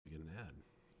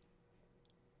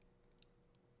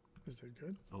Is that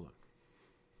good? Hold on.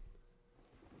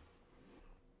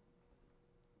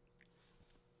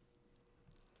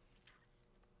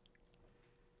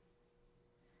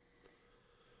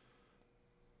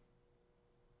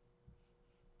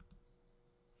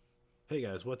 Hey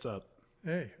guys, what's up?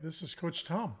 Hey, this is Coach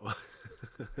Tom.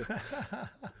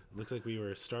 Looks like we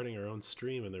were starting our own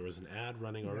stream and there was an ad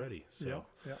running already. So,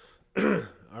 Yeah.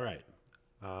 all right.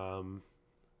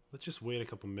 Let's just wait a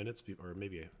couple minutes or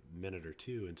maybe a minute or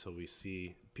two until we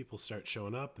see people start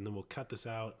showing up, and then we'll cut this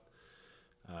out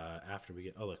after we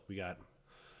get. Oh, look, we got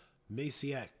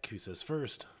Maciek who says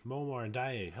first, Momar and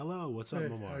Daye. Hello, what's up, Hey,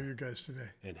 Momar? how are you guys today?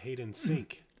 And Hayden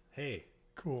Sink. Hey.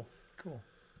 Cool.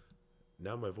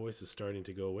 Now my voice is starting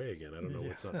to go away again. I don't know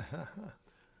what's up.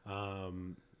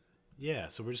 Yeah,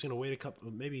 so we're just going to wait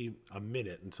maybe a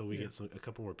minute until we get a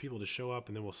couple more people to show up,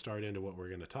 and then we'll start into what we're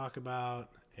going to talk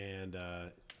about. And,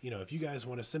 if you guys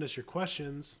want to send us your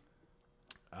questions,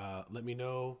 let me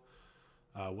know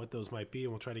what those might be,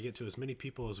 and we'll try to get to as many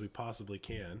people as we possibly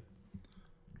can.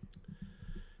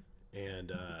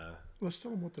 And let's tell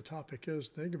them what the topic is.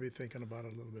 They could be thinking about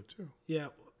it a little bit too. Yeah.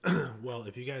 Well,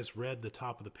 if you guys read the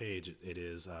top of the page, it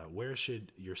is where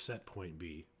should your set point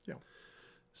be? Yeah.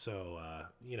 So,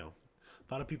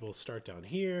 a lot of people start down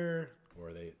here,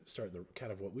 or they start the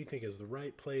kind of what we think is the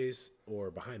right place, or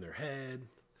behind their head.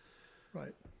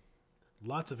 Right.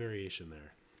 Lots of variation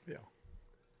there. Yeah.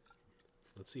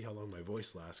 Let's see how long my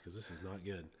voice lasts, because this is not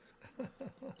good.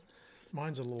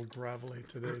 Mine's a little gravelly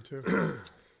today too.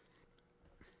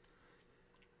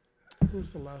 Who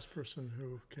was the last person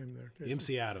who came there? Casey?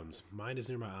 MC Adams. Mine is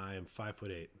near my eye. I'm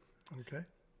 5'8". Okay.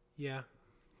 Yeah.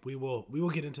 We will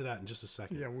get into that in just a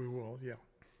second. Yeah, we will. Yeah.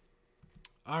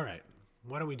 All right.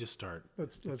 Why don't we just start?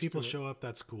 Let's if people show up,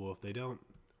 that's cool. If they don't,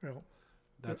 well,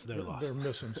 that's their loss. They're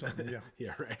missing something. Yeah.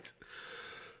 Yeah, right.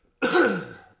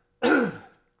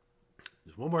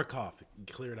 Just one more cough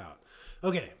to clear it out.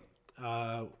 Okay.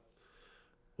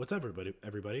 What's up,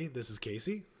 everybody? This is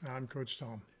Casey. I'm Coach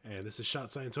Tom. And this is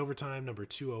Shot Science Overtime number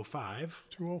 205.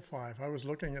 205. I was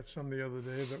looking at some the other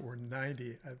day that were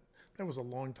 90. That was a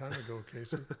long time ago,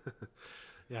 Casey.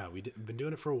 Yeah, we've been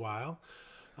doing it for a while.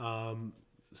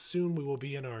 Soon we will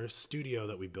be in our studio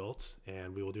that we built,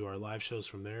 and we will do our live shows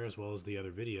from there as well as the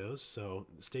other videos. So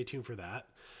stay tuned for that.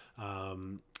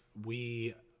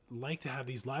 We like to have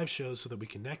these live shows so that we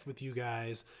connect with you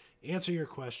guys, answer your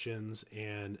questions,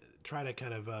 and try to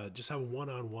kind of just have a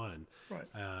one-on-one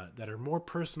that are more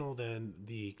personal than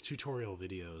the tutorial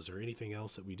videos or anything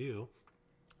else that we do,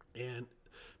 and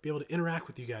be able to interact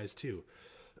with you guys too.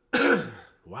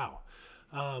 Wow.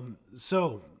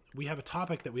 So we have a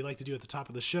topic that we like to do at the top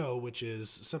of the show, which is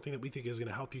something that we think is going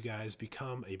to help you guys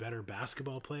become a better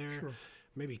basketball player,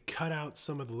 maybe cut out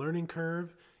some of the learning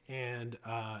curve, and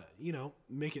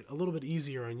make it a little bit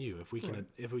easier on you if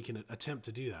we can attempt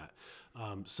to do that.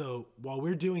 So while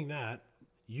we're doing that,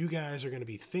 you guys are going to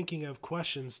be thinking of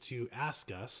questions to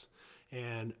ask us,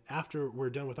 and after we're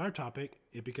done with our topic,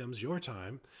 it becomes your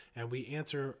time, and we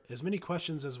answer as many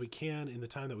questions as we can in the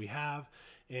time that we have,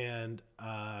 and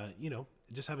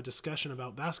just have a discussion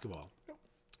about basketball.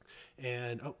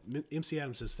 And MC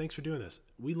Adams says, thanks for doing this.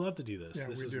 We love to do this. Yeah,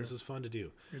 This is fun to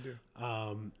do. We do.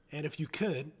 And if you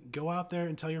could, go out there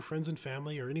and tell your friends and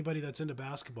family or anybody that's into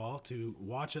basketball to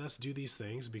watch us do these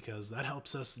things, because that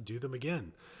helps us do them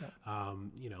again.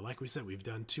 Yeah. Like we said, we've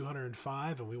done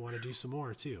 205 and we want to do some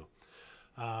more too.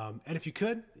 And if you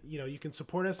could, you can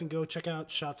support us and go check out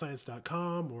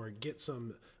shotscience.com or get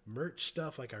some merch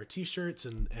stuff like our t-shirts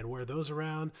and wear those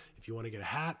around. If you want to get a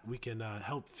hat, we can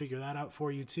help figure that out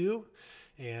for you too.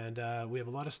 And we have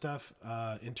a lot of stuff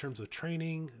in terms of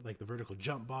training, like the vertical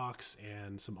jump box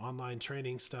and some online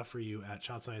training stuff for you at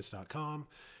shotscience.com.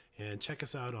 And check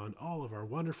us out on all of our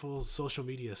wonderful social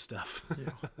media stuff.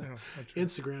 Yeah, that's right.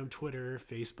 Instagram, Twitter,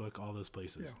 Facebook, all those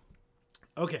places.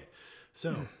 Yeah. Okay,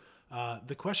 so...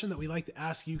 the question that we like to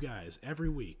ask you guys every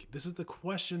week, this is the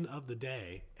question of the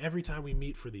day every time we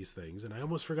meet for these things, and I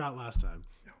almost forgot last time,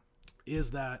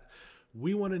 is that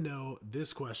we want to know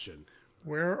this question.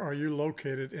 Where are you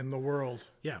located in the world?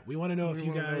 Yeah, we want to know if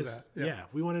you guys,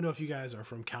 we want to know if you guys are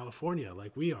from California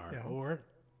like we are, or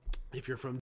if you're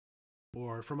from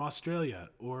Australia,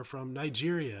 or from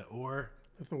Nigeria, or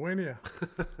Lithuania.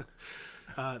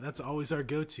 That's always our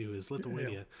go-to is Lithuania.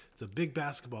 Yeah. It's a big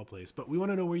basketball place, but we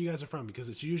want to know where you guys are from, because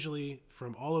it's usually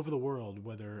from all over the world,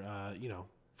 whether,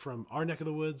 from our neck of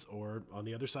the woods or on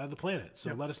the other side of the planet.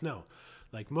 So let us know.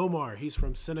 Like Momar, he's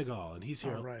from Senegal, and he's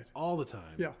here all the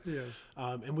time. Yeah, he is.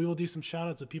 And we will do some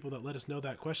shout-outs of people that let us know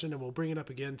that question, and we'll bring it up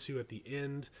again, too, at the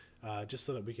end, just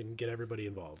so that we can get everybody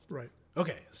involved. Right.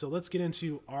 Okay, so let's get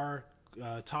into our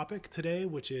topic today,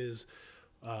 which is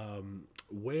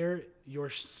where your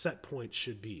set point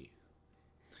should be.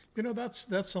 You know, that's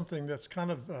something that's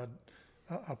kind of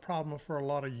a problem for a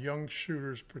lot of young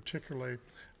shooters, particularly.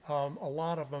 A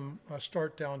lot of them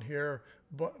start down here,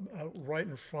 but right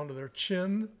in front of their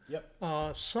chin.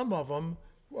 Yep. Some of them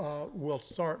will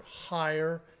start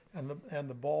higher, and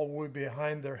the ball will be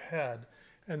behind their head.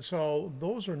 And so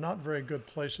those are not very good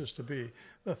places to be.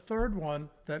 The third one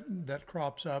that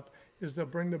crops up is they'll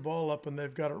bring the ball up and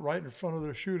they've got it right in front of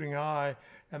their shooting eye,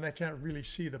 and they can't really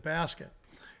see the basket.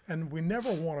 And we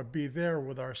never want to be there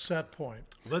with our set point.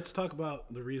 Let's talk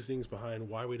about the reasonings behind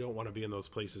why we don't want to be in those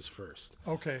places first.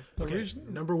 Okay.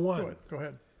 Number one. Go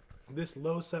ahead. This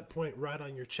low set point right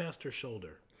on your chest or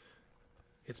shoulder.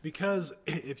 It's because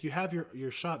if you have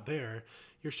your shot there,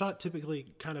 your shot typically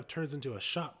kind of turns into a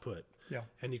shot put. Yeah.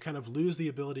 And you kind of lose the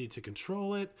ability to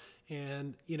control it.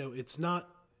 And, you know, it's not,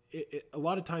 a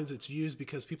lot of times it's used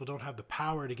because people don't have the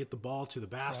power to get the ball to the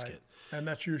basket. Right. And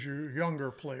that's usually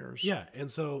younger players. Yeah. And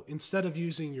so instead of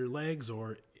using your legs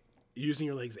or using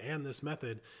your legs and this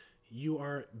method, you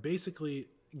are basically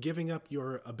giving up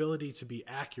your ability to be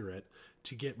accurate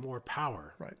to get more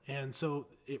power. Right. And so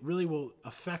it really will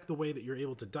affect the way that you're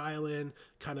able to dial in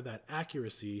kind of that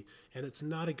accuracy, and it's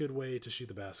not a good way to shoot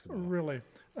the basketball. Really.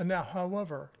 Now,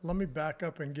 however, let me back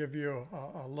up and give you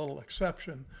a little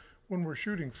exception. When we're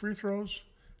shooting free throws,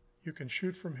 you can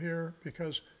shoot from here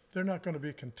because they're not going to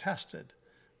be contested.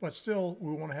 But still,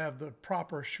 we want to have the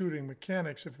proper shooting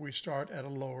mechanics if we start at a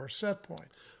lower set point.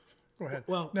 Go ahead.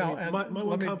 Well, now, I mean, my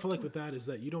one conflict with that is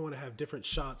that you don't want to have different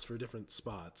shots for different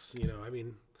spots. You know, I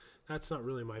mean, that's not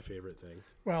really my favorite thing.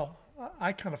 Well,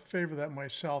 I kind of favor that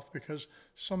myself because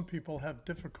some people have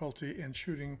difficulty in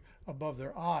shooting above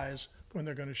their eyes when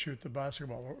they're going to shoot the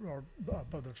basketball or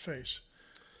above their face.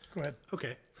 Go ahead.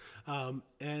 Okay.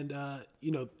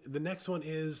 You know, the next one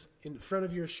is in front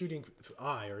of your shooting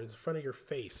eye or in front of your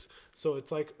face. So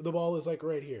it's like the ball is like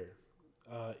right here.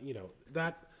 You know,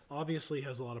 that obviously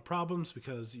has a lot of problems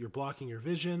because you're blocking your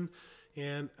vision.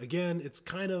 And again, it's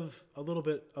kind of a little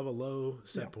bit of a low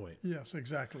set point. Yes,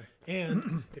 exactly.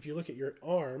 And if you look at your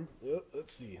arm,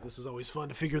 let's see, this is always fun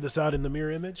to figure this out in the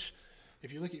mirror image.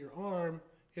 If you look at your arm,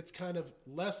 it's kind of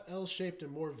less L-shaped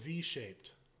and more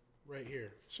V-shaped right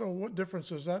here. So what difference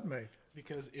does that make?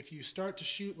 Because if you start to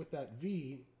shoot with that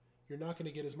V, you're not going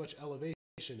to get as much elevation.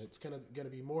 It's kind of going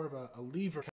to be more of a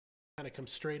lever kind of come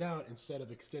straight out instead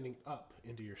of extending up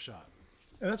into your shot.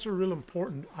 And that's a real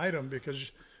important item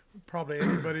because probably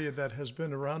anybody that has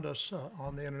been around us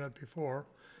on the internet before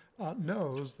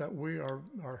knows that we are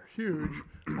huge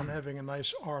on having a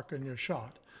nice arc in your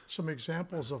shot. Some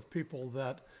examples of people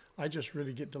that I just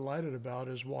really get delighted about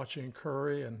is watching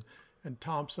Curry and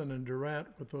Thompson and Durant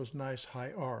with those nice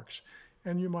high arcs.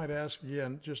 And you might ask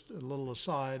again, just a little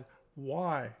aside,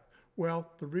 why? Well,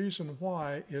 the reason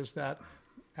why is that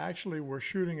actually we're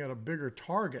shooting at a bigger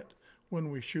target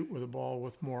when we shoot with a ball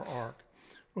with more arc.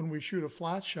 When we shoot a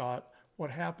flat shot,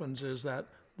 what happens is that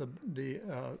the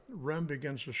rim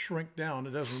begins to shrink down.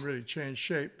 It doesn't really change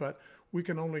shape, but we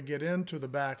can only get into the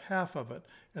back half of it.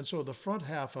 And so the front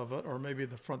half of it, or maybe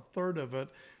the front third of it,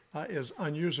 is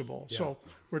unusable. Yeah. So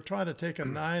we're trying to take a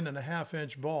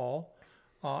 9.5-inch ball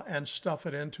and stuff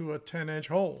it into a 10-inch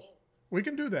hole. We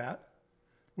can do that.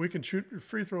 We can shoot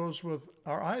free throws with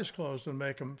our eyes closed and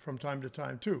make them from time to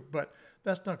time too, but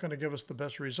that's not going to give us the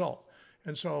best result.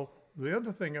 And so the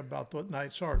other thing about the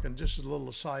Knight's Arc, and just a little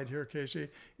aside here, Casey,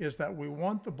 is that we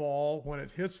want the ball, when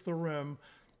it hits the rim,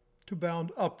 to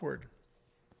bound upward.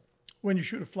 When you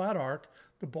shoot a flat arc,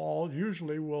 the ball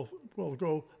usually will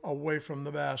go away from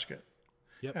the basket.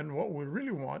 Yep. And what we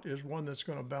really want is one that's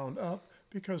going to bound up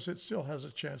because it still has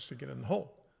a chance to get in the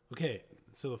hole. Okay,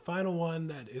 so the final one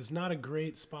that is not a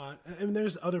great spot, I mean,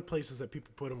 there's other places that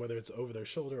people put them, whether it's over their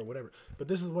shoulder or whatever, but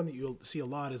this is one that you'll see a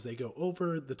lot is they go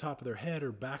over the top of their head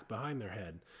or back behind their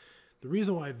head. The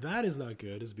reason why that is not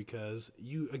good is because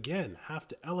you, again, have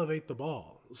to elevate the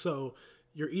ball. So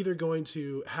you're either going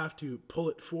to have to pull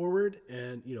it forward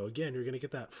and, you know, again, you're going to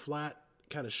get that flat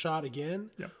kind of shot again,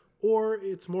 yep. Or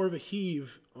it's more of a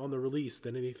heave on the release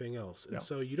than anything else. And yep.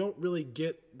 So you don't really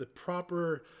get the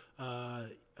proper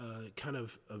kind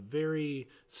of a very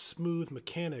smooth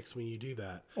mechanics when you do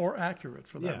that. Or accurate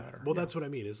for that matter. Well, that's what I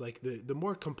mean is like the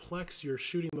more complex your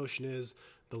shooting motion is,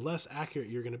 the less accurate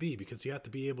you're going to be because you have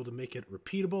to be able to make it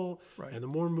repeatable. Right. And the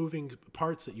more moving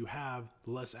parts that you have,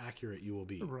 the less accurate you will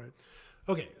be. Right.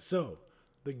 Okay, so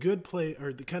the good play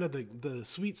or the kind of the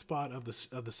sweet spot of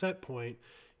the set point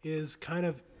is kind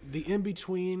of the in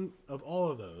between of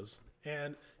all of those,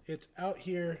 and it's out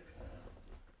here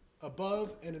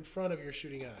above and in front of your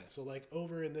shooting eye. So like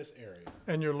over in this area.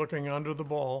 And you're looking under the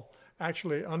ball,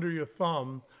 actually under your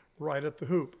thumb, right at the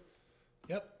hoop.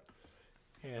 Yep.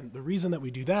 And the reason that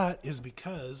we do that is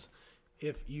because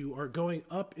if you are going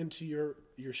up into your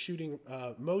shooting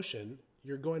motion,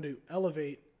 you're going to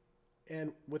elevate,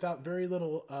 and without very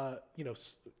little,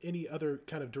 any other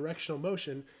kind of directional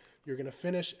motion, you're going to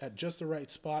finish at just the right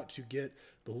spot to get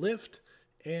the lift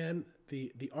and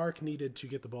the arc needed to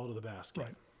get the ball to the basket.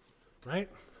 Right?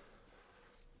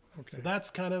 Okay. So that's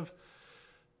kind of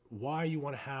why you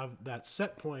want to have that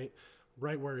set point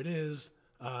right where it is,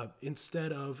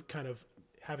 instead of kind of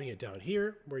having it down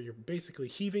here where you're basically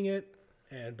heaving it,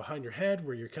 and behind your head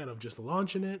where you're kind of just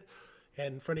launching it,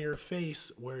 and in front of your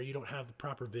face where you don't have the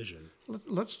proper vision.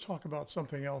 Let's talk about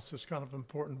something else that's kind of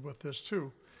important with this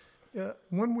too.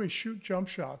 When we shoot jump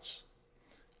shots,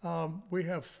 we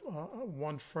have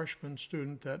one freshman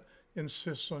student that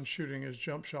insists on shooting his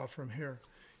jump shot from here.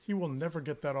 He will never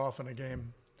get that off in a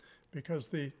game because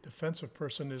the defensive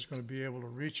person is going to be able to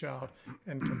reach out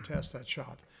and contest that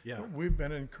shot. Yeah. But we've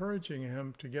been encouraging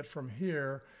him to get from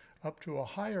here up to a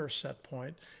higher set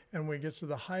point, and when he gets to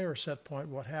the higher set point,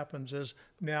 what happens is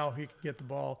now he can get the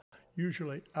ball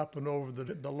usually up and over.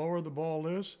 The lower the ball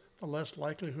is, the less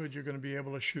likelihood you're going to be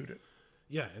able to shoot it.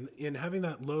 Yeah, and in having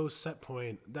that low set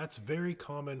point, that's very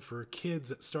common for kids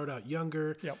that start out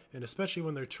younger, Yep. and especially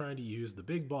when they're trying to use the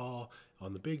big ball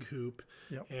on the big hoop.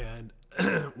 Yep. And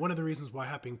one of the reasons why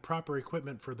having proper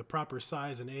equipment for the proper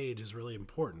size and age is really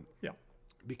important. Yeah.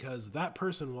 Because that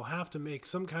person will have to make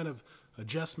some kind of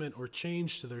adjustment or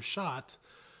change to their shot.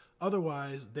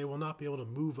 Otherwise, they will not be able to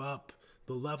move up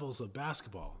the levels of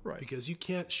basketball. Right. Because you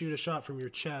can't shoot a shot from your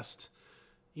chest,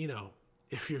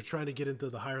 if you're trying to get into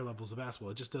the higher levels of basketball.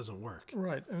 It just doesn't work.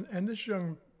 Right. And this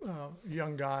young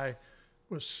guy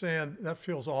was saying, that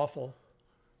feels awful.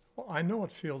 Well, I know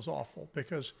it feels awful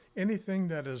because anything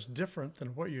that is different than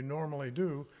what you normally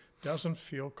do doesn't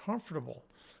feel comfortable.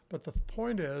 But the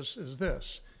point is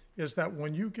that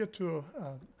when you get to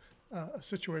a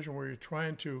situation where you're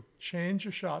trying to change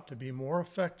a shot to be more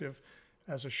effective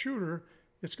as a shooter,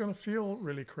 it's going to feel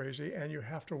really crazy, and you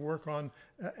have to work on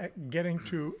getting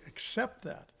to accept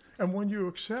that. And when you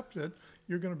accept it,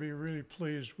 you're going to be really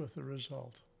pleased with the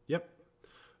result. Yep.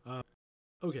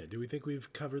 Okay, do we think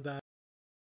we've covered that?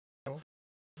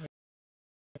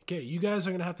 Okay, you guys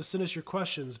are going to have to send us your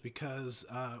questions because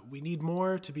we need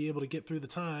more to be able to get through the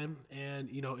time. And,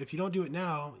 if you don't do it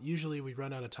now, usually we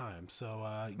run out of time.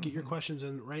 So get your questions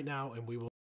in right now and we will.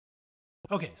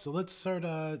 Okay, so let's start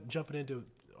jumping into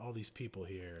all these people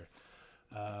here.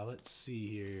 Let's see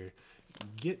here.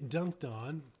 Get Dunked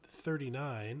On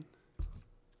 39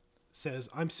 says,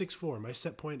 I'm 6'4". My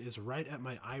set point is right at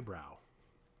my eyebrow.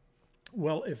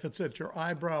 Well, if it's at your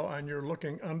eyebrow and you're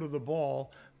looking under the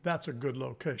ball, that's a good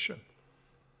location.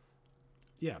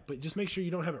 Yeah, but just make sure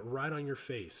you don't have it right on your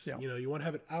face. Yeah. You want to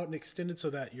have it out and extended so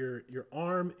that your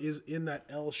arm is in that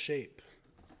L shape.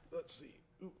 Let's see.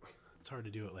 Ooh, it's hard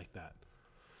to do it like that.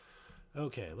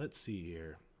 Okay, let's see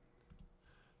here.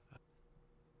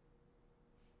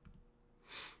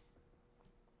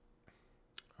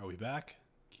 Are we back?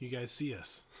 Can you guys see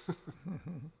us?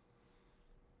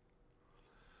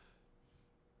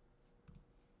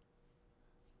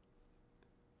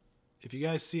 If you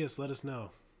guys see us, let us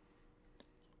know.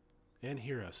 And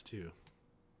hear us, too.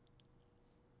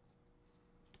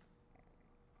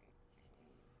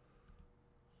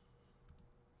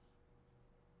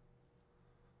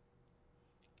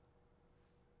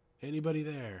 Anybody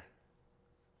there?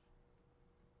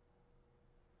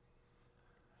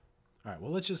 All right,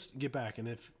 well, let's just get back. And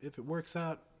if it works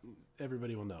out,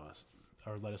 everybody will know us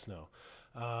or let us know.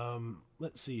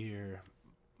 Let's see here.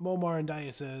 Momar and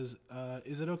Daya says,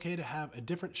 is it okay to have a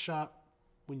different shot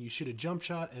when you shoot a jump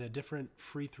shot and a different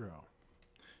free throw?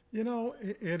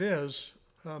 It is.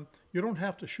 You don't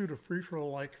have to shoot a free throw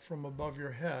like from above your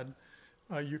head.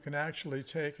 You can actually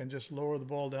take and just lower the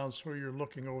ball down so you're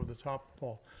looking over the top of the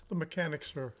ball. The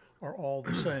mechanics are all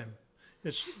the same.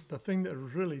 It's the thing that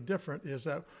is really different is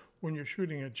that when you're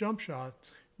shooting a jump shot,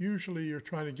 usually you're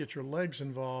trying to get your legs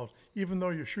involved. Even though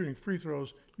you're shooting free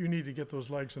throws, you need to get those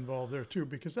legs involved there too,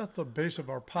 because that's the base of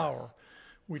our power.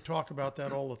 We talk about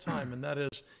that all the time, and that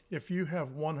is if you have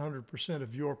 100%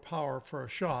 of your power for a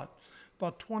shot,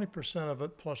 about 20% of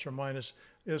it, plus or minus,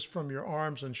 is from your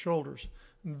arms and shoulders.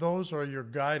 And those are your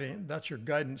guiding, that's your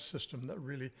guidance system that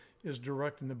really is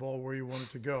directing the ball where you want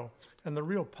it to go. And the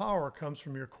real power comes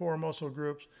from your core muscle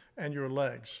groups and your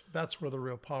legs. That's where the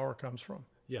real power comes from.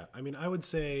 Yeah, I mean, I would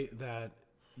say that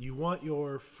you want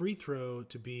your free throw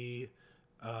to be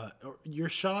Your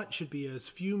shot should be as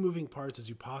few moving parts as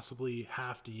you possibly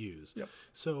have to use. Yep.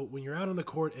 So when you're out on the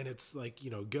court and it's like,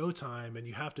 go time and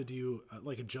you have to do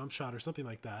like a jump shot or something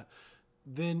like that,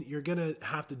 then you're going to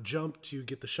have to jump to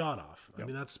get the shot off. Yep. I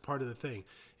mean, that's part of the thing.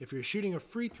 If you're shooting a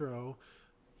free throw,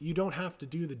 you don't have to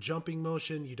do the jumping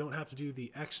motion. You don't have to do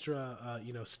the extra,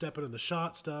 step into the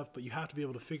shot stuff, but you have to be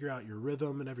able to figure out your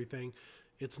rhythm and everything.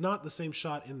 It's not the same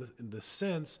shot in the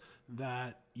sense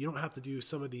that you don't have to do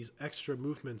some of these extra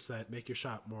movements that make your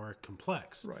shot more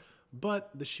complex. Right. But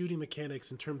the shooting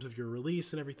mechanics in terms of your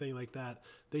release and everything like that,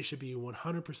 they should be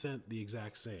 100% the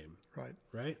exact same. Right.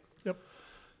 Right? Yep.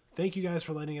 Thank you guys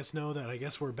for letting us know that. I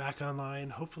guess we're back online.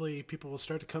 Hopefully people will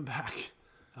start to come back.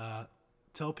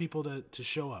 Tell people to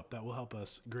show up. That will help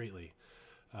us greatly.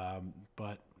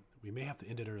 But we may have to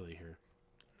end it early here.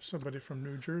 Somebody from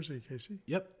New Jersey, Casey.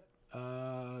 Yep.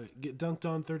 Get Dunked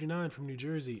On 39 from New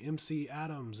Jersey. MC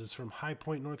Adams is from High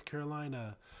Point, North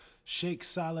Carolina. Sheikh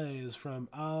Saleh is from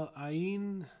Al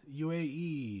Ain,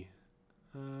 UAE.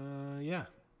 Yeah.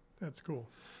 That's cool.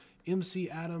 MC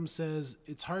Adams says,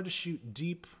 it's hard to shoot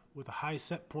deep with a high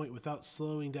set point without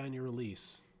slowing down your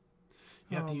release.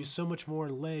 You have to use so much more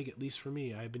leg, at least for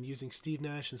me. I've been using Steve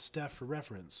Nash and Steph for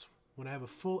reference. When I have a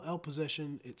full L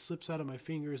position, it slips out of my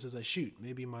fingers as I shoot,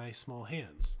 maybe my small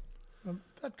hands.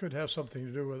 That could have something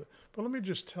to do with it. But let me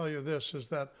just tell you this, is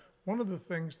that one of the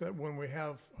things that when we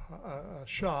have a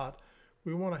shot,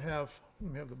 we want to have,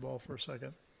 let me have the ball for a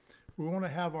second. We want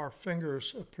to have our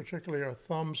fingers, particularly our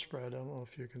thumb spread. I don't know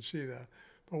if you can see that.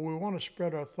 But we want to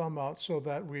spread our thumb out so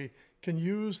that we can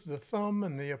use the thumb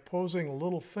and the opposing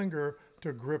little finger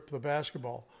to grip the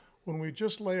basketball. When we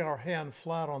just lay our hand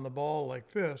flat on the ball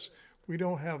like this, we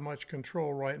don't have much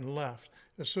control right and left.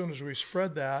 As soon as we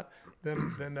spread that,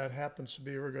 then that happens to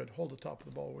be very good. Hold the top of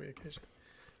the ball, will you, Casey?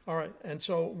 All right, and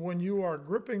so when you are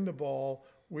gripping the ball,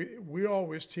 we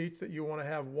always teach that you want to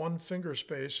have one finger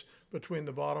space between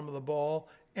the bottom of the ball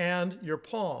and your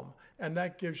palm, and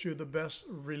that gives you the best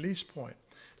release point.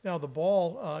 Now the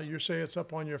ball, you say it's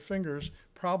up on your fingers,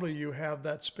 probably you have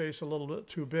that space a little bit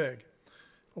too big.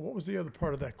 What was the other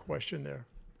part of that question there?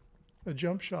 The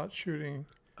jump shot shooting.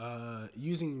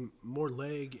 Using more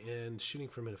leg and shooting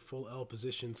from a full L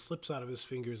position slips out of his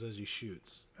fingers as he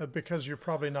shoots. Because you're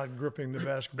probably not gripping the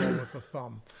basketball with the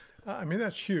thumb. I mean,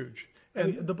 that's huge. And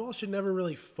I mean, the ball should never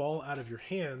really fall out of your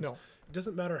hands. No. It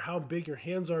doesn't matter how big your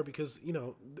hands are because,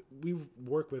 we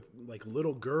work with like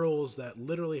little girls that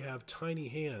literally have tiny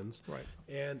hands. Right.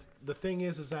 And the thing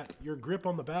is that your grip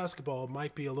on the basketball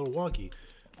might be a little wonky.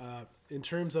 In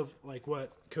terms of like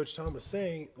what Coach Tom was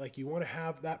saying, like you want to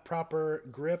have that proper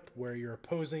grip where your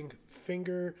opposing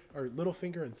finger or little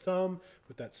finger and thumb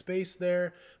with that space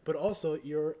there, but also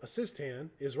your assist hand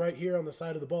is right here on the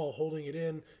side of the ball holding it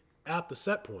in at the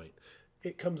set point.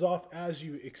 It comes off as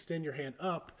you extend your hand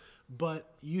up,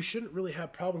 but you shouldn't really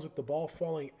have problems with the ball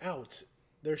falling out.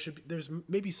 There's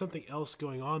maybe something else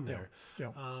going on there.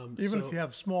 Yeah. Even if you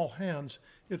have small hands,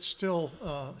 it still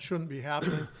shouldn't be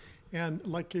happening. And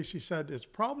like Casey said, it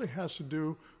probably has to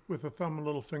do with the thumb and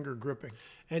little finger gripping.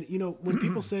 And, when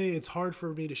people say it's hard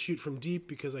for me to shoot from deep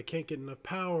because I can't get enough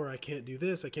power, I can't do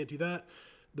this, I can't do that,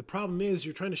 the problem is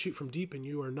you're trying to shoot from deep and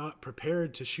you are not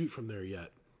prepared to shoot from there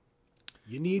yet.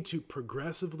 You need to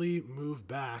progressively move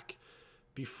back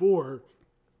before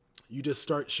you just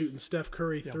start shooting Steph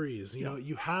Curry threes. You know,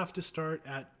 you have to start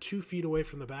at 2 feet away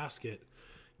from the basket,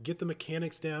 get the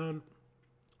mechanics down,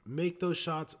 make those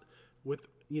shots with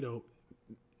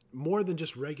more than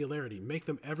just regularity. Make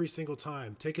them every single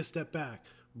time. Take a step back,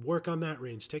 work on that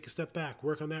range. Take a step back,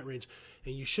 work on that range.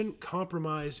 And you shouldn't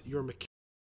compromise your mechanics.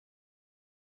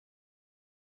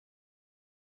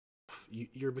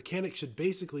 Your mechanics should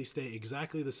basically stay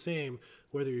exactly the same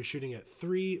whether you're shooting at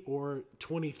 3 or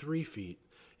 23 feet.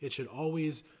 It should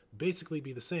always basically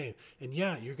be the same. And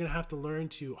yeah, you're going to have to learn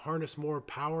to harness more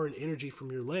power and energy from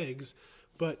your legs,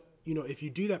 but if you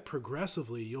do that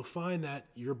progressively, you'll find that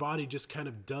your body just kind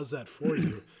of does that for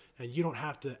you, and you don't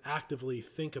have to actively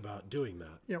think about doing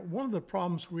that. Yeah, one of the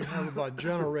problems we have about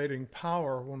generating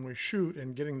power when we shoot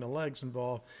and getting the legs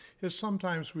involved is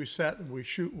sometimes we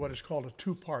shoot what is called a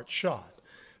two-part shot.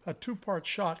 A two-part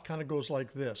shot kind of goes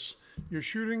like this. You're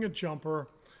shooting a jumper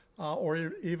or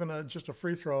even just a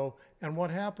free throw, and what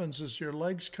happens is your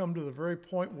legs come to the very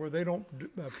point where they don't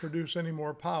produce any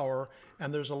more power,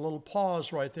 and there's a little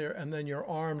pause right there, and then your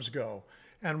arms go.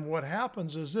 And what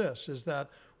happens is that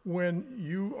when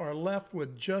you are left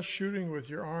with just shooting with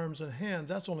your arms and hands,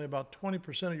 that's only about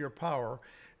 20% of your power,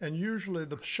 and usually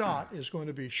the shot is going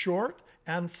to be short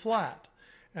and flat.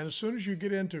 And as soon as you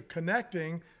get into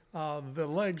connecting, the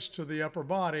legs to the upper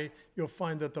body, you'll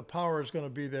find that the power is going to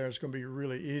be there. It's going to be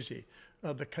really easy.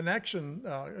 The connection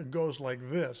goes like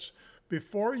this.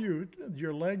 Before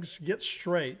your legs get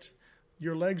straight,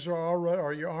 your legs are already,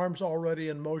 or your arms already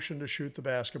in motion to shoot the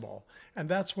basketball. And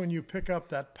that's when you pick up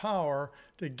that power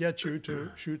to get you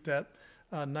to shoot that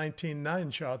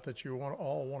 19-9 shot that you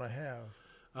all want to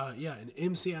have. Yeah, and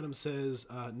MC Adams says,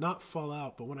 not fall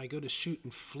out, but when I go to shoot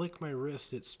and flick my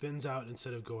wrist, it spins out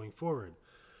instead of going forward.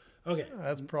 Okay.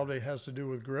 That probably has to do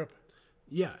with grip.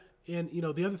 Yeah, and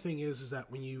the other thing is that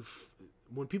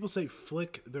when people say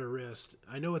flick their wrist,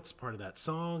 I know it's part of that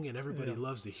song and everybody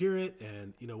loves to hear it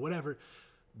and whatever.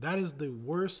 That is the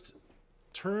worst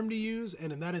term to use,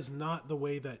 and that is not the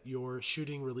way that your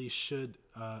shooting release should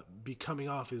be coming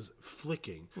off, is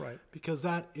flicking. Right. Because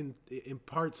that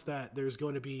imparts that there's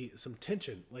going to be some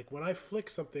tension. Like when I flick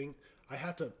something, I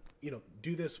have to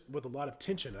do this with a lot of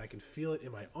tension. I can feel it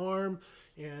in my arm,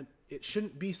 and it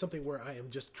shouldn't be something where I am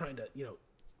just trying to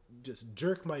just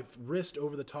jerk my wrist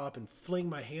over the top and fling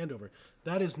my hand over.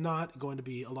 That is not going to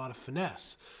be a lot of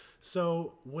finesse.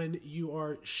 So when you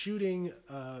are shooting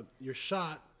your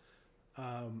shot,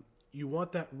 you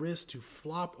want that wrist to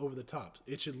flop over the top.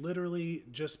 It should literally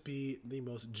just be the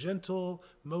most gentle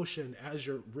motion as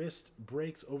your wrist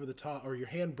breaks over the top, or your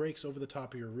hand breaks over the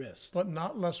top of your wrist. But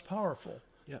not less powerful.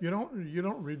 Yeah. You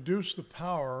don't reduce the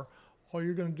power. All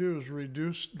you're going to do is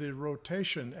reduce the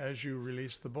rotation as you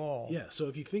release the ball. Yeah, so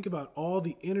if you think about all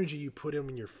the energy you put in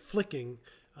when you're flicking,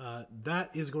 that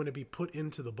is going to be put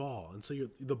into the ball. And so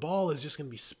the ball is just going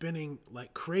to be spinning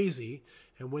like crazy.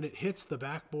 And when it hits the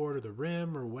backboard or the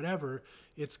rim or whatever,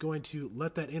 it's going to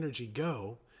let that energy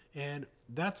go. And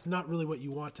that's not really what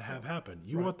you want to have happen.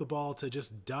 You want the ball to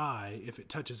just die if it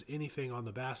touches anything on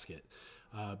the basket.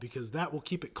 Because that will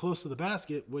keep it close to the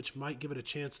basket, which might give it a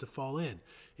chance to fall in.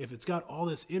 If it's got all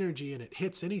this energy and it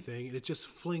hits anything and it just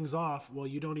flings off, well,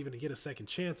 you don't even get a second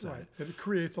chance at it. It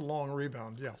creates a long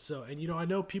rebound, yeah. So, and I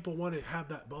know people want to have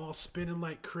that ball spinning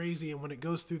like crazy, and when it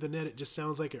goes through the net, it just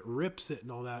sounds like it rips it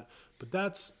and all that. But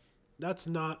that's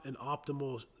not an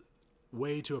optimal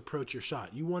way to approach your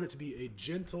shot. You want it to be a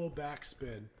gentle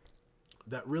backspin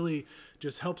that really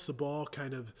just helps the ball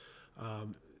kind of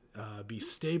be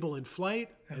stable in flight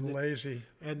and lazy.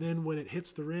 And then when it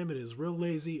hits the rim, it is real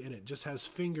lazy and it just has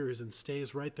fingers and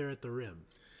stays right there at the rim.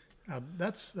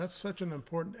 That's such an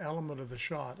important element of the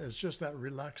shot. It's just that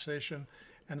relaxation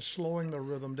and slowing the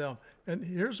rhythm down. And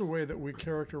here's a way that we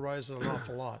characterize it an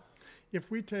awful lot.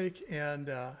 If we take and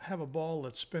have a ball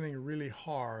that's spinning really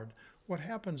hard, what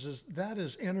happens is that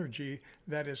is energy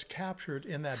that is captured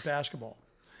in that basketball.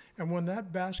 And when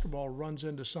that basketball runs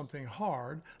into something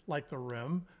hard, like the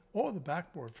rim, or the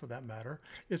backboard for that matter,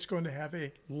 it's going to have a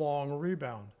long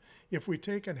rebound. If we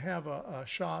take and have a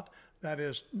shot that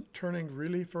is turning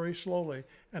really very slowly,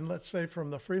 and let's say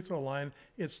from the free throw line,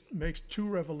 it makes 2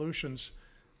 revolutions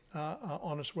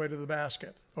on its way to the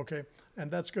basket, okay?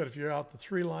 And that's good. If you're out the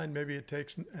 3 line, maybe it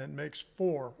takes and makes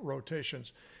 4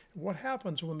 rotations. What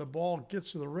happens when the ball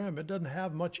gets to the rim, it doesn't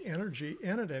have much energy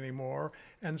in it anymore,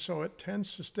 and so it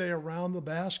tends to stay around the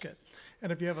basket.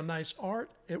 And if you have a nice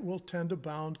arc, it will tend to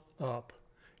bound up.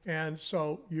 And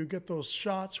so you get those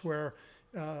shots where,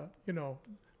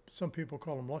 some people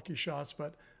call them lucky shots,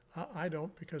 but I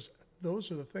don't, because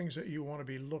those are the things that you want to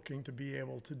be looking to be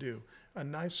able to do. A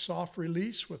nice soft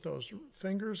release with those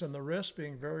fingers and the wrist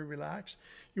being very relaxed.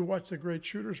 You watch the great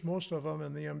shooters, most of them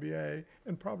in the NBA,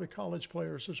 and probably college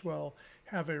players as well,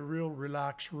 have a real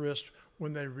relaxed wrist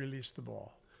when they release the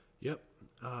ball. Yep.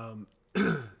 And,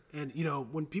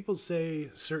 when people say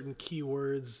certain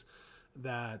keywords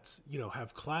that,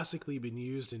 have classically been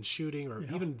used in shooting or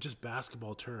even just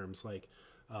basketball terms like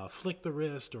flick the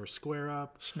wrist or square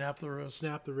up, snap the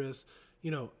wrist.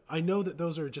 I know that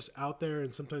those are just out there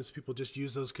and sometimes people just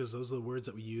use those because those are the words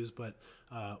that we use, but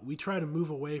we try to move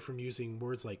away from using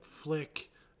words like flick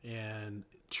and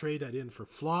trade that in for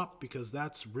flop, because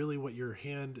that's really what your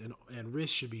hand and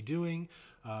wrist should be doing.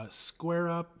 Square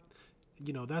up,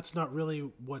 that's not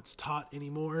really what's taught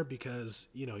anymore, because,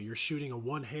 you're shooting a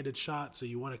one-handed shot, so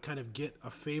you want to kind of get a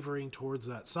favoring towards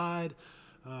that side.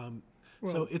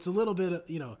 So it's a little bit,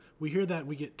 we hear that and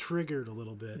we get triggered a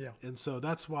little bit. Yeah. And so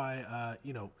that's why,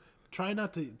 try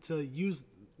not to use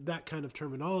that kind of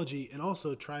terminology, and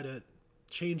also try to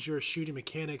change your shooting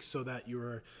mechanics so that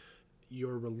your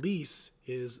release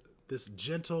is this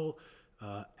gentle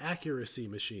accuracy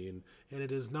machine, and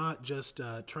it is not just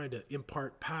trying to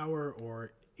impart power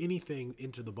or anything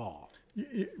into the ball.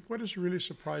 What is really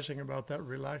surprising about that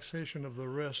relaxation of the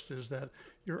wrist is that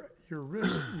your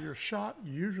wrist, your shot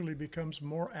usually becomes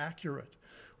more accurate.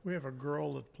 We have a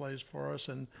girl that plays for us,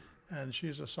 and and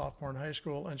she's a sophomore in high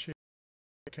school, and she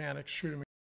mechanics shooting,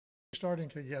 starting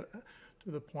to get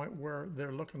to the point where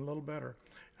they're looking a little better.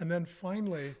 And then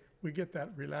finally, we get that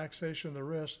relaxation of the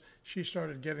wrist. She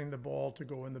started getting the ball to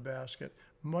go in the basket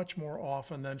much more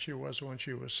often than she was when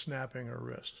she was snapping her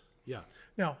wrist. Yeah.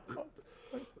 Now,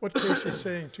 what Casey's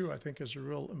saying too, I think, is a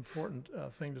real important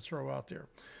thing to throw out there.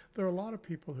 There are a lot of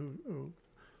people who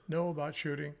know about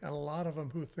shooting, and a lot of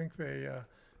them who think they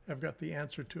have got the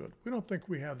answer to it. We don't think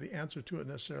we have the answer to it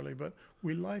necessarily, but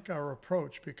we like our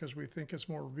approach because we think it's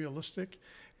more realistic.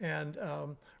 And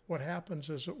what happens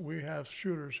is that we have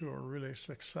shooters who are really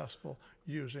successful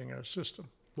using our system.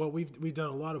 Well, we've done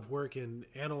a lot of work in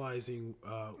analyzing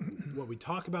what we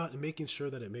talk about and making sure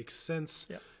that it makes sense.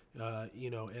 Yeah.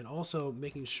 And also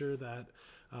making sure that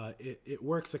it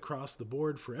works across the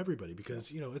board for everybody,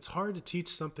 because, it's hard to teach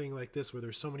something like this where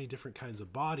there's so many different kinds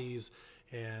of bodies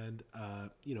and,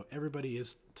 everybody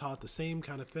is taught the same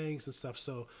kind of things and stuff.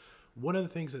 So one of the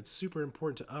things that's super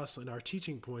important to us in our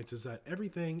teaching points is that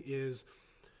everything is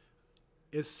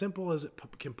as simple as it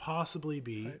can possibly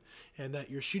be, right, and that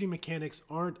your shooting mechanics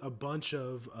aren't a bunch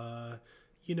of,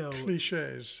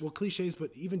 cliches. Well, cliches,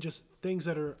 but even just things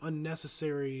that are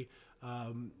unnecessary,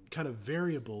 kind of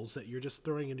variables that you're just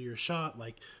throwing into your shot.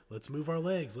 Like, let's move our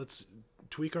legs, let's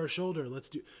tweak our shoulder, let's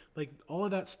do like all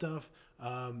of that stuff.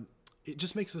 It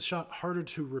just makes the shot harder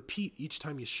to repeat each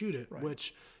time you shoot it, right,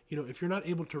 which, if you're not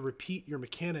able to repeat your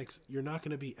mechanics, you're not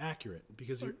going to be accurate,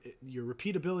 because your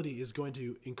repeatability is going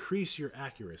to increase your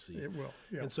accuracy. It will.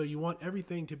 Yeah. And so you want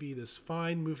everything to be this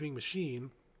fine moving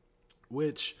machine,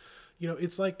 which,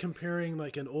 it's like comparing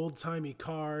like an old timey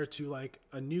car to like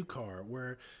a new car,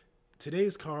 where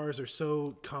today's cars are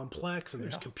so complex and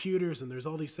there's computers and there's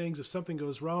all these things. If something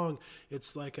goes wrong,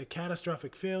 it's like a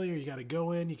catastrophic failure. You got to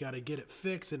go in, you got to get it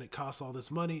fixed, and it costs all this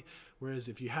money. Whereas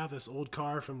if you have this old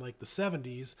car from like the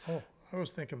 70s. Oh, I was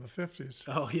thinking the 50s.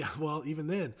 Oh yeah. Well, even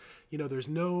then, there's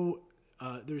no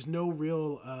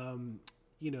real,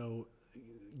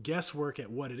 guesswork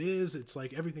at what it is. It's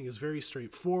like everything is very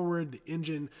straightforward. The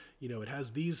engine, it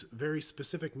has these very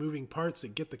specific moving parts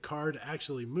that get the car to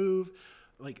actually move.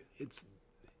 Like it's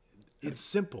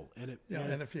simple, and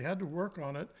and if you had to work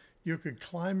on it, you could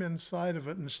climb inside of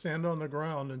it and stand on the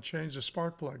ground and change the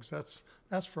spark plugs.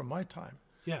 That's from my time.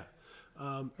 Yeah.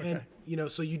 And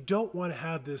so you don't want to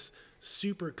have this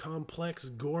super complex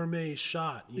gourmet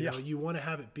shot. You want to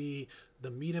have it be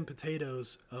the meat and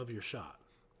potatoes of your shot.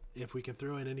 If we can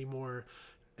throw in any more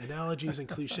analogies and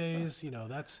cliches,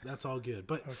 that's all good.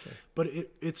 But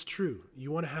it's true. You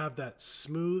want to have that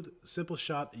smooth, simple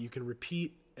shot that you can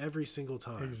repeat every single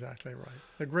time. Exactly right.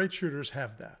 The great shooters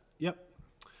have that. Yep.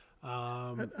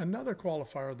 Another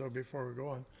qualifier, though, before we go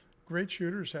on, great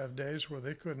shooters have days where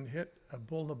they couldn't hit a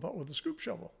bull in the butt with a scoop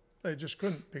shovel. They just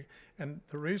couldn't. And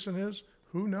the reason is,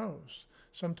 who knows?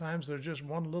 Sometimes there's just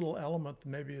one little element that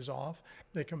maybe is off.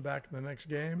 They come back in the next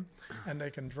game, and they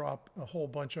can drop a whole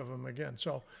bunch of them again.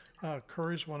 So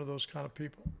Curry's one of those kind of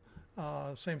people.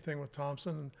 Same thing with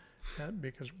Thompson,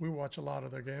 because we watch a lot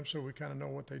of their games, so we kind of know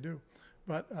what they do.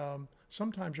 But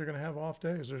sometimes you're going to have off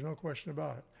days. There's no question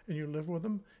about it. And you live with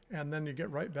them, and then you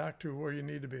get right back to where you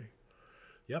need to be.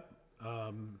 Yep.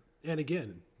 And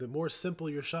again, the more simple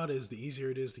your shot is, the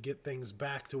easier it is to get things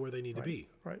back to where they need to be.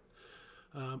 Right.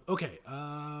 Okay.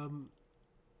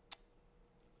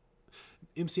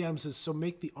 MC Adams says, so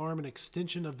make the arm an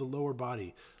extension of the lower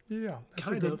body. Yeah,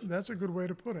 that's a good way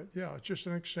to put it. Yeah, it's just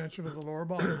an extension of the lower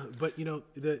body. But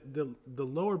the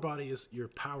lower body is your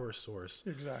power source.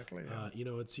 Exactly.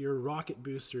 Yeah. It's your rocket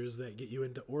boosters that get you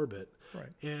into orbit. Right.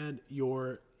 And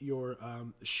your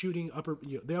shooting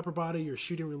the upper body, your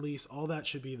shooting release, all that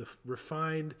should be the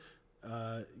refined,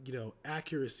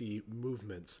 accuracy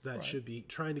movements that should be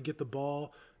trying to get the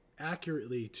ball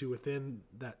accurately to within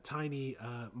that tiny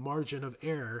margin of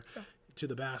error to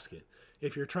the basket.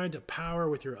 If you're trying to power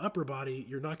with your upper body,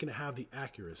 you're not going to have the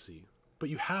accuracy. But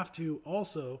you have to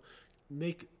also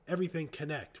make everything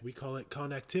connect. We call it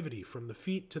connectivity, from the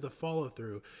feet to the follow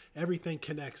through. Everything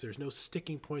connects. There's no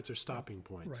sticking points or stopping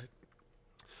points.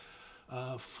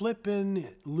 Right. Flippin'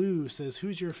 Lou says,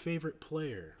 who's your favorite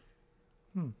player?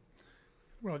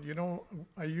 Well,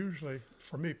 I usually,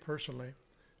 for me personally,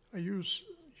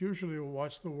 usually will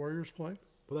watch the Warriors play.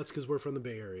 Well, that's because we're from the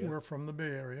Bay Area. We're from the Bay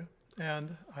Area.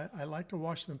 And I like to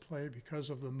watch them play because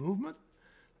of the movement,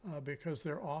 because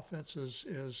their offense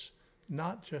is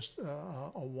not just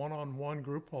a one-on-one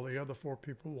group while the other four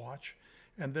people watch,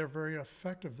 and they're very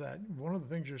effective at that. One of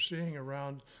the things you're seeing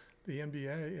around the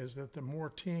NBA is that the more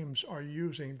teams are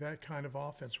using that kind of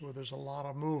offense where there's a lot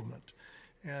of movement.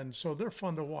 And so they're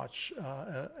fun to watch.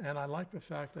 And I like the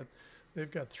fact that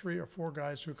they've got 3 or 4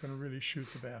 guys who can really shoot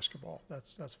the basketball.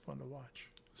 That's fun to watch.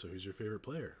 So who's your favorite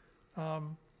player?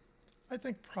 I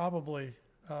think probably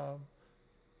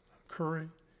Curry,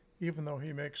 even though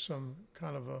he makes some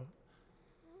kind of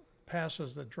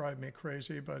passes that drive me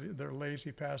crazy, but they're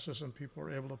lazy passes and people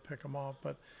are able to pick them off.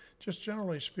 But just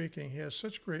generally speaking, he has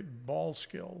such great ball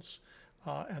skills,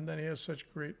 and then he has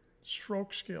such great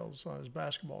stroke skills on his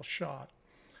basketball shot.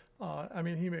 I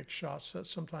mean, he makes shots that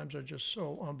sometimes are just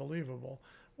so unbelievable.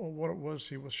 Well, what it was,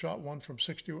 he was shot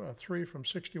three from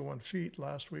 61 feet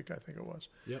last week, I think it was.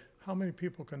 Yep. How many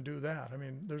people can do that? I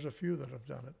mean, there's a few that have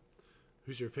done it.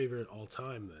 Who's your favorite all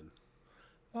time then?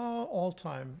 All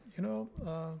time,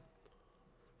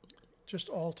 just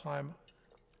all time.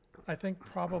 I think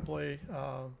probably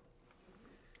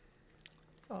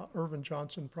Irvin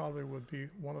Johnson probably would be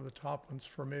one of the top ones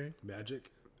for me. Magic.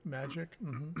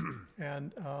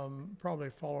 And probably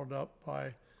followed up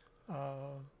by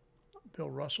Bill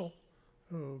Russell,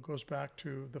 who goes back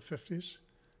to the 50s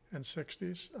and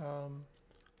 60s.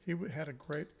 He had a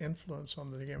great influence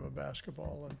on the game of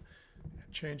basketball and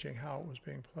changing how it was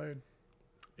being played.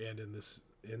 And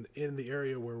in the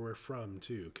area where we're from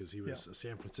too, because he was a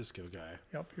San Francisco guy.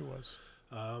 Yep, he was.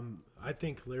 I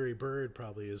think Larry Bird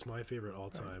probably is my favorite all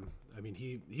time. Right. I mean,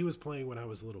 he was playing when I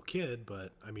was a little kid,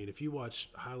 but I mean, if you watch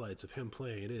highlights of him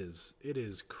playing, it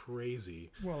is crazy.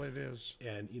 Well, it is.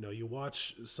 And you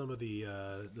watch some of the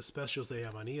specials they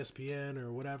have on ESPN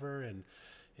or whatever, and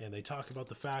they talk about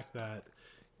the fact that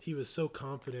he was so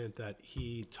confident that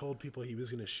he told people he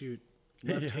was going to shoot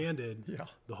left-handed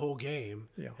the whole game,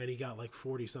 and he got like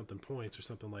 40-something points or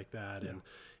something like that,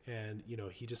 and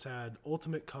he just had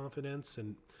ultimate confidence,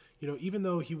 and even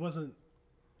though he wasn't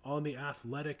on the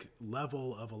athletic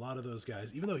level of a lot of those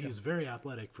guys, even though he's very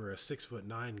athletic for a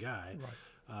 6'9" guy,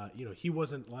 right. He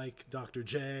wasn't like Dr.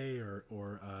 J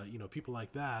or people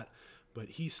like that, but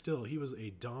he was a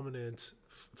dominant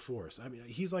force. I mean,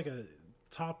 he's like a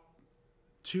top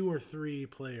 2 or 3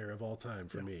 player of all time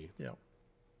for me. Yeah.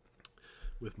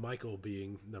 With Michael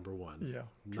being number 1. Yeah.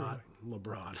 Not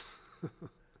LeBron.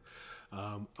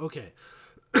 Okay.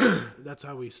 That's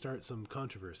how we start some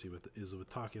controversy with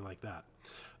talking like that.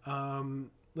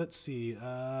 Let's see.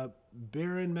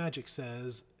 Baron Magic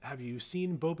says, have you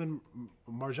seen Boban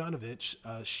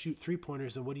Marjanovic shoot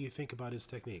 3-pointers, and what do you think about his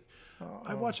technique?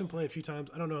 I've watched him play a few times.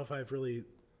 I don't know if I've really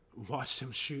watched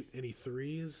him shoot any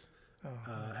threes.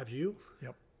 Have you?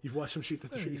 Yep. You've watched him shoot the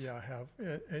threes? Yeah, I have.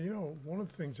 And one of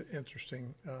the things that's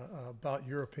interesting about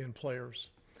European players,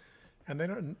 and they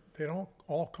don't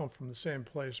all come from the same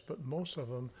place, but most of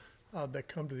them that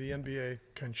come to the NBA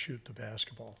can shoot the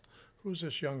basketball. Who's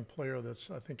this young player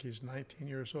I think he's 19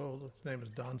 years old? His name is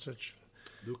Doncic.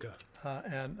 Luka.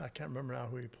 And I can't remember now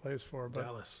who he plays for. But,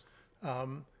 Dallas.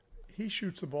 He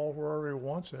shoots the ball wherever he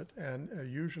wants it, and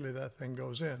usually that thing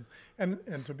goes in.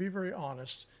 And to be very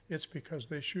honest, it's because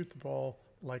they shoot the ball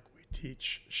like we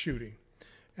teach shooting.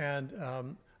 And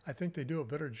I think they do a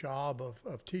better job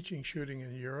of teaching shooting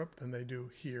in Europe than they do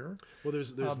here. Well,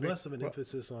 there's less of an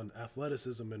emphasis on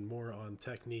athleticism and more on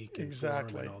technique and form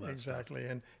and all that stuff.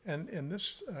 And in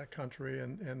this country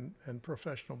and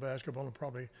professional basketball and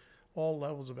probably all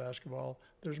levels of basketball,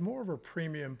 there's more of a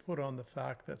premium put on the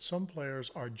fact that some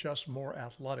players are just more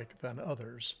athletic than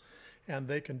others, and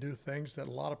they can do things that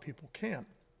a lot of people can't.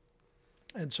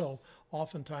 And so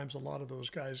oftentimes a lot of those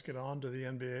guys get on to the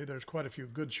NBA. There's quite a few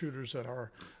good shooters that are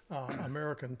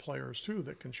American players too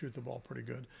that can shoot the ball pretty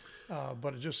good.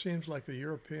 But it just seems like the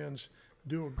Europeans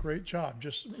do a great job,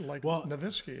 just like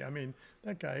Nowitzki. I mean,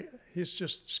 that guy, he's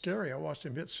just scary. I watched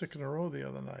him hit 6 in a row the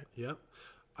other night. Yep.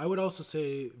 I would also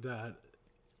say that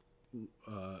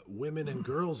women and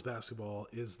girls basketball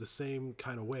is the same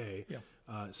kind of way,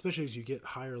 especially as you get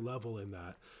higher level in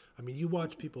that. I mean, you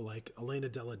watch people like Elena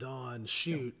Delle Donne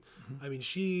shoot. I mean,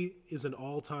 she is an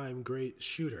all-time great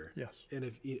shooter. Yes.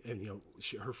 And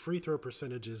her free throw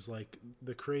percentage is like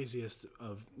the craziest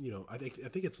of, I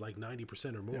think it's like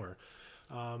 90% or more.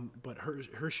 But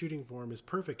her shooting form is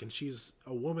perfect, and she's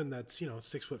a woman that's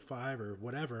 6'5" or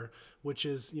whatever, which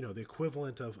is the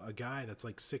equivalent of a guy that's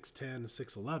like 6'10",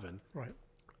 6'11". Right.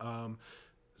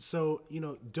 So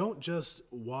don't just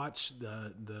watch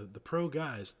the pro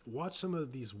guys. Watch some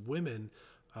of these women,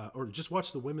 or just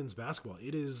watch the women's basketball.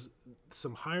 It is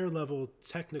some higher level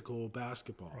technical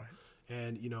basketball. Right.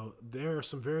 And there are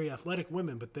some very athletic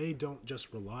women, but they don't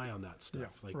just rely on that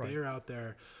stuff. They're out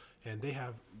there, and they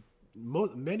have.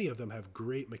 Many of them have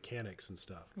great mechanics and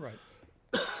stuff. Right.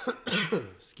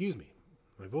 Excuse me.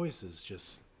 My voice is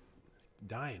just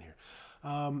dying here.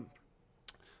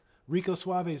 Rico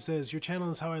Suave says, your channel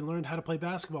is how I learned how to play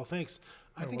basketball. Thanks.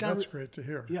 That's great to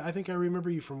hear. Yeah, I think I remember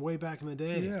you from way back in the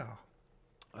day. Yeah.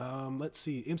 Let's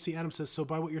see. MC Adams says, so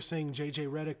by what you're saying,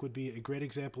 JJ Redick would be a great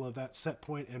example of that set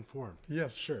point and form.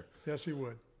 Yes. Sure. Yes, he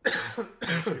would.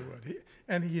 Yes, he would.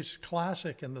 And he's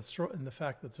classic in the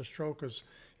fact that the stroke is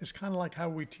kind of like how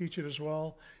we teach it as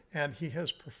well. And he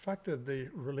has perfected the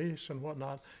release and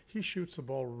whatnot. He shoots the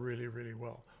ball really, really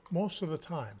well. Most of the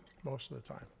time. Most of the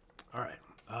time. All right.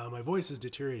 My voice is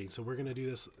deteriorating, so we're going to do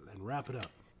this and wrap it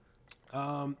up.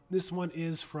 This one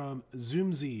is from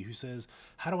Zoomzy, who says,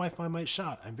 how do I find my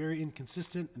shot? I'm very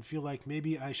inconsistent and feel like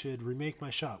maybe I should remake my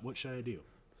shot. What should I do?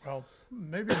 Well,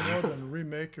 maybe more than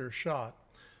remake your shot.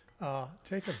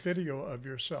 Take a video of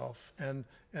yourself and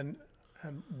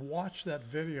watch that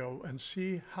video and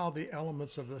see how the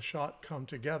elements of the shot come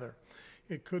together.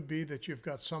 It could be that you've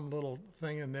got some little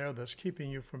thing in there that's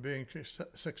keeping you from being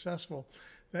successful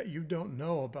that you don't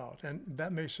know about. And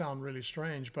that may sound really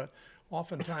strange, but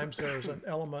oftentimes there's an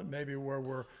element maybe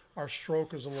where our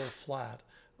stroke is a little flat,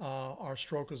 our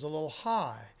stroke is a little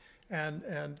high,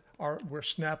 and we're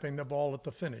snapping the ball at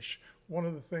the finish. One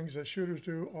of the things that shooters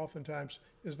do oftentimes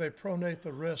is they pronate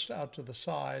the wrist out to the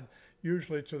side,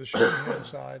 usually to the shooting hand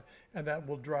side, and that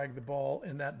will drag the ball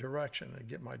in that direction. I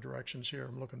get my directions here,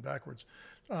 I'm looking backwards.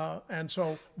 And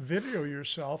so video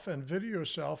yourself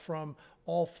from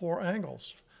all 4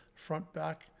 angles, front,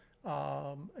 back,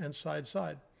 and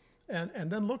side. And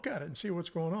then look at it and see what's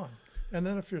going on. And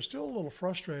then if you're still a little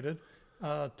frustrated,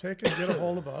 take and get a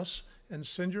hold of us and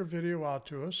send your video out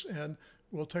to us, and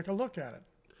we'll take a look at it.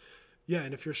 Yeah,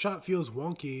 and if your shot feels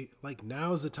wonky, like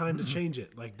now is the time to change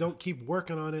it. Like don't keep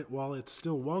working on it while it's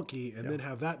still wonky and then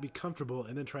have that be comfortable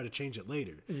and then try to change it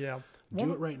later. Yeah.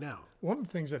 Do it right now. One of the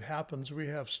things that happens, we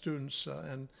have students,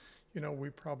 and we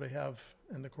probably have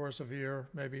in the course of a year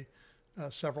maybe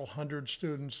several hundred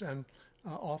students, and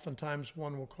oftentimes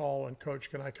one will call and, coach,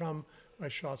 can I come? My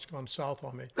shot's gone south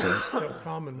on me. They'll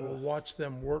come and we'll watch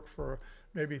them work for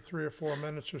maybe 3 or 4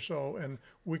 minutes or so, and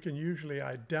we can usually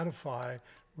identify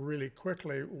really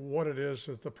quickly what it is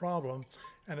that's the problem.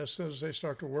 And as soon as they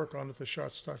start to work on it, the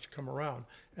shot starts to come around.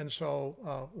 And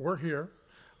so we're here,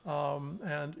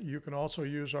 and you can also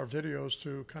use our videos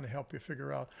to kind of help you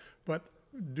figure out. But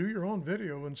do your own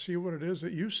video and see what it is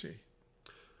that you see.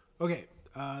 Okay.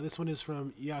 This one is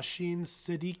from Yashin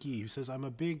Siddiqui, who says, I'm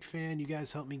a big fan. You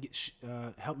guys help me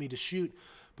help me to shoot,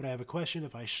 but I have a question.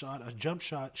 If I shot a jump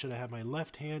shot, should I have my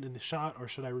left hand in the shot, or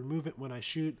should I remove it when I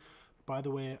shoot? By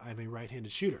the way, I'm a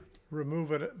right-handed shooter.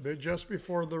 Remove it just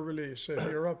before the release. If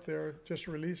you're up there, just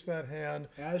release that hand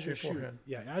as you're shooting.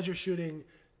 Yeah, as you're shooting,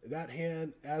 that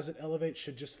hand, as it elevates,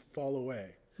 should just fall away.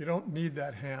 You don't need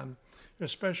that hand,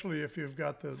 especially if you've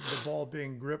got the ball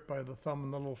being gripped by the thumb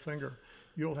and the little finger.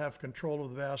 You'll have control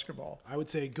of the basketball. I would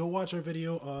say go watch our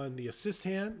video on the assist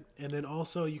hand, and then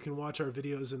also you can watch our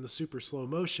videos in the super slow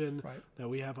motion that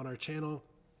we have on our channel.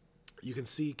 You can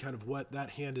see kind of what that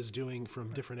hand is doing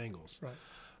from different angles.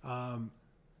 Right.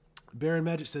 Baron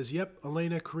Magic says, yep,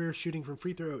 Elena career shooting from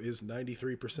free throw is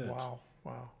 93%.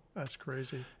 Wow. That's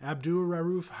crazy. Abdur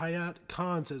Rauf Hayat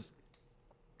Khan says,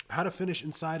 how to finish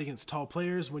inside against tall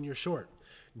players when you're short.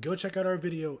 Go check out our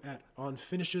video on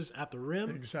finishes at the rim.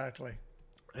 Exactly.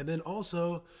 And then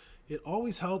also, it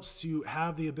always helps to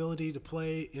have the ability to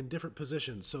play in different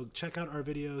positions. So check out our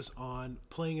videos on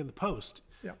playing in the post.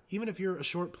 Yeah. Even if you're a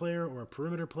short player or a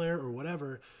perimeter player or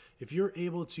whatever, if you're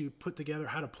able to put together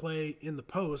how to play in the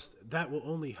post, that will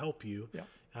only help you. Yeah.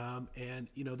 And,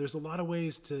 there's a lot of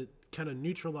ways to kind of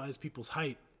neutralize people's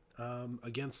height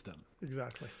against them.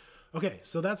 Exactly. Okay,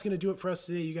 so that's going to do it for us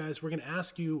today, you guys. We're going to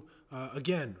ask you,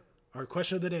 again, our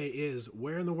question of the day is,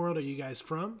 where in the world are you guys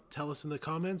from? Tell us in the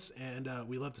comments, and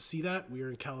we love to see that. We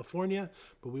are in California,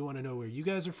 but we want to know where you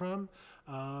guys are from.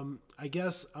 I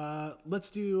guess let's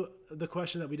do the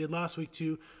question that we did last week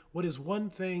too. What is one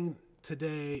thing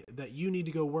today that you need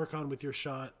to go work on with your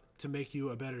shot to make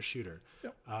you a better shooter?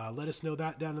 Yep. Let us know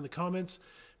that down in the comments.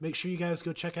 Make sure you guys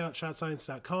go check out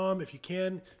shotscience.com. If you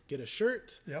can, get a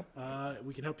shirt. Yep.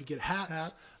 We can help you get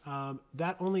hats.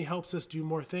 That only helps us do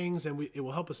more things, and it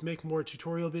will help us make more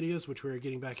tutorial videos, which we're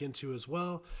getting back into as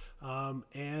well.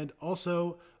 And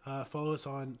also follow us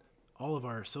on all of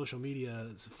our social media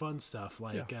fun stuff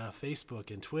like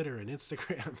Facebook and Twitter and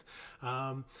Instagram.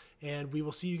 And we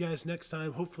will see you guys next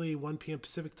time, hopefully 1 p.m.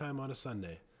 Pacific time on a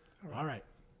Sunday. All right.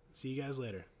 See you guys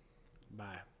later.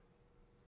 Bye.